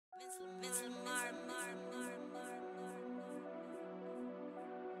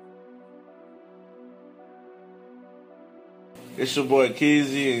It's your boy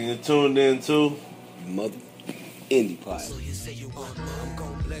Keezy, and you're tuned in to Mother Indie Pie. So you say you want more, I'm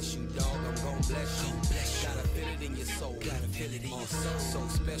gon' bless you, dog. I'm gon' bless you. Gotta feel it in your soul. Gotta feel it in your soul. So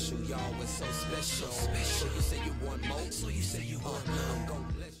special, y'all. It's so special. So you say you want more. So you say you want more. I'm gon'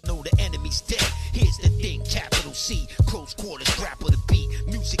 bless you. Know the enemy's dead. Here's the thing, capital C. Close quarters, grapple the beat.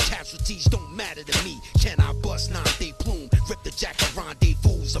 Music casualties don't matter to me. Can I bust 9-day plume? Rip the jack of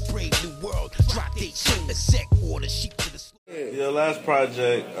rendezvous. A brave new world. Drop date soon. The sec order sheep to the slow. your last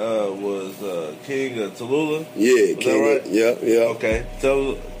project was King of Tallulah. Yeah, Was King. that right? Yeah. Okay,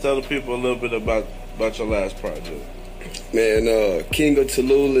 tell the people a little bit about your last project. Man, King of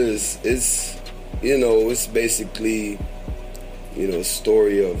Tallulah is it's basically, a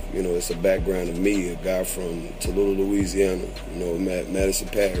story of, it's a background of me, a guy from Tallulah, Louisiana, Madison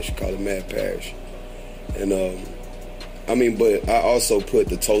Parish, call it Mad Parish. And, but I also put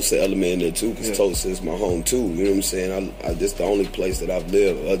the Tulsa element in there too, because Tulsa is my home too, you know what I'm saying? This is the only place that I've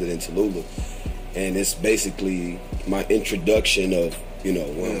lived other than Tallulah. And it's basically my introduction of,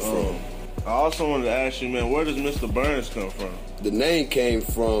 where I'm from. I also wanted to ask you, man, where does Mr. Burns come from? The name came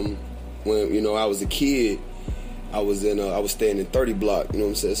from when, I was a kid. I was staying in 30 Block, you know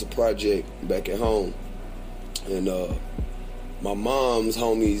what I'm saying? It's a project back at home. And my mom's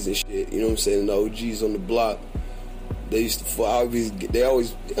homies and shit, you know what I'm saying? The OGs on the block, they used to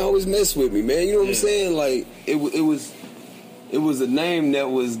always mess with me, man. You know what I'm saying? Like it was a name that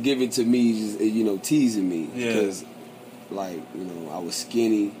was given to me, just, teasing me. Because I was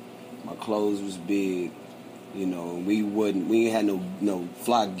skinny, my clothes was big, we ain't had no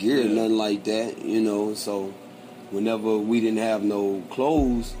fly gear or nothing like that, so whenever we didn't have no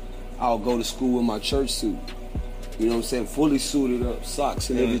clothes, I'll go to school in my church suit. You know what I'm saying? Fully suited up, socks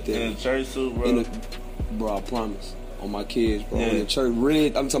and everything. In a church suit, bro? Bro, I promise. On my kids, bro. In the church,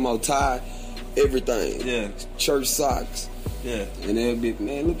 red, I'm talking about tie, everything. Yeah. Church socks. Yeah. And they'll be,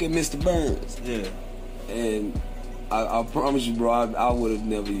 man, look at Mr. Burns. Yeah. And I promise you, bro, I would have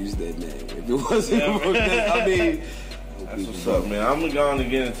never used that name if it wasn't for that. That's what's up, man. I'm going to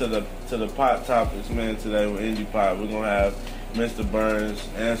get into the pot topics, man, today with Indie Pot. We're going to have Mr. Burns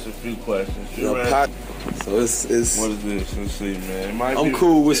answer a few questions. So it's what is this? Let's see, man. I'm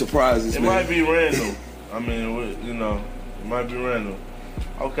cool with surprises, man. It might be random. It might be random.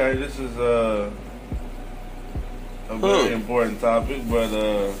 Okay, this is a very important topic, but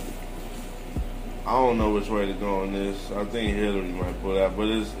I don't know which way to go on this. I think Hillary might pull out, but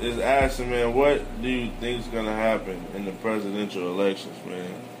it's asking, man, what do you think is going to happen in the presidential elections,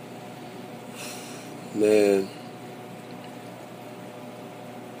 man? Man,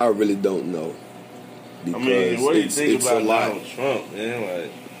 I really don't know. Because what do you think about Donald Trump, man?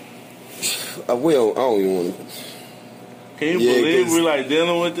 Like, I don't even want to. Can you believe we're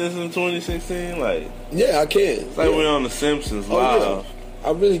dealing with this in 2016? Yeah, I can. It's like we're on The Simpsons live. Yeah. I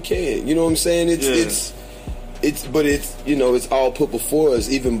really can. You know what I'm saying? It's all put before us,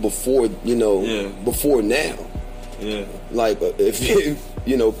 even before before now. Yeah. Like if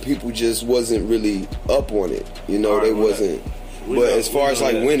people just wasn't really up on it. They wasn't. But as far as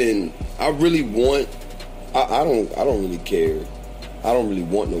winning, I really want. I don't really care. I don't really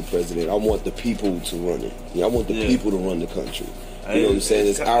want no president. I want the people to run it. I want the people to run the country. You know what I'm saying?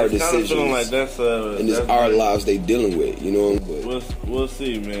 It's our decisions, and it's our lives they dealing with. We'll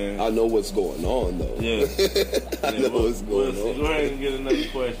see, man. I know what's going on, though. Yeah, I know what's going on. Go ahead and get another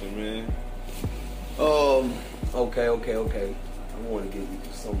question, man. Okay. I want to get you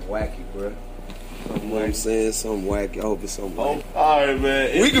something wacky, bro. You know what I'm saying? Something wacky. I hope it's something wacky. All right,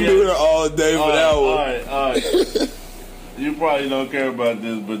 man. We can be here all day for that one. All right. You probably don't care about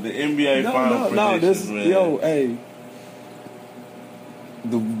this, but the NBA final predictions, man. Hey.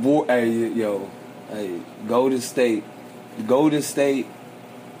 Golden State,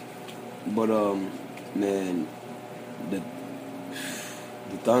 but man, the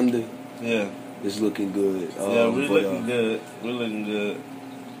Thunder, is looking good. We're looking good.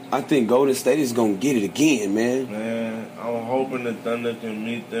 I think Golden State is gonna get it again, man. Man, I'm hoping the Thunder can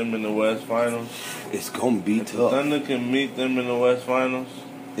meet them in the West Finals. It's gonna be tough. The Thunder can meet them in the West Finals.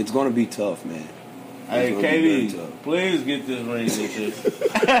 It's gonna be tough, man. Hey, KD, please get this ring this year.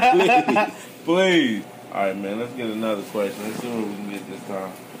 Please. All right, man, let's get another question. Let's see what we can get this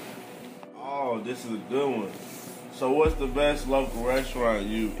time. Oh, this is a good one. So what's the best local restaurant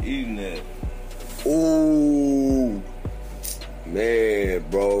you've eaten at? Ooh, man,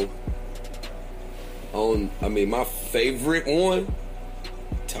 bro. My favorite one,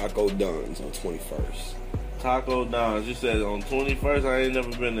 Taco Dunn's on 21st. Taco Don's. You said on 21st. I ain't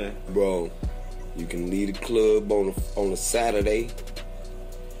never been there. Bro, you can leave the club on a Saturday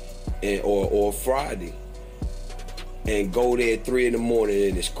or a Friday and go there at 3 in the morning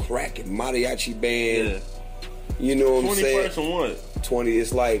and it's cracking. Mariachi band. Yeah. You know what I'm saying? 21st and what? 20.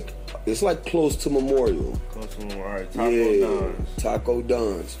 It's like close to Memorial. Close to Memorial. All right. Taco Don's. Taco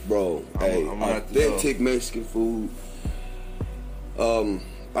Don's, bro. Hey, I'm gonna have to authentic Mexican food.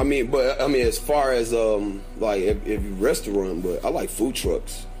 I mean, as far as like if you restaurant, but I like food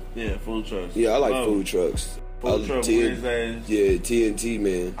trucks. Yeah, food trucks. Yeah, I like food trucks. Food truck Wednesdays. Yeah, TNT,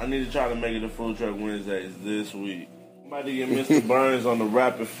 man. I need to try to make it a food truck Wednesdays this week. I'm about to get Mr. Burns on the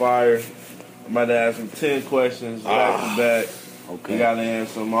rapid fire. I'm about to ask him 10 questions back to back. Okay. You gotta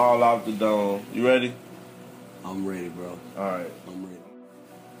answer them all off the dome. You ready? I'm ready, bro. All right. I'm ready.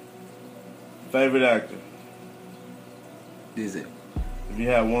 Favorite actor? Is it? If you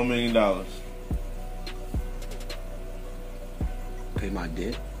had $1 million. Pay my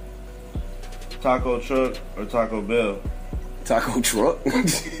debt. Taco truck or Taco Bell? Taco truck.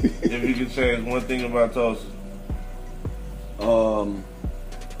 If you could change one thing about Tulsa.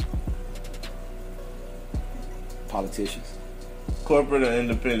 Politicians. Corporate or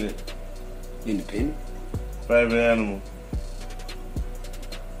independent? Independent. Favorite animal?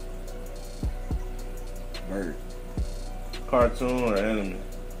 Bird. Cartoon or anime?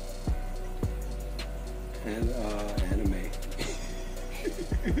 And anime.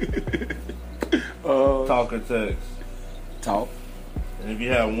 Talk or text? Talk. And if you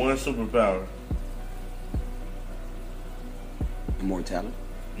had one superpower? Immortality.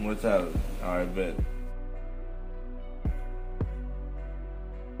 Mortality. All right, bet.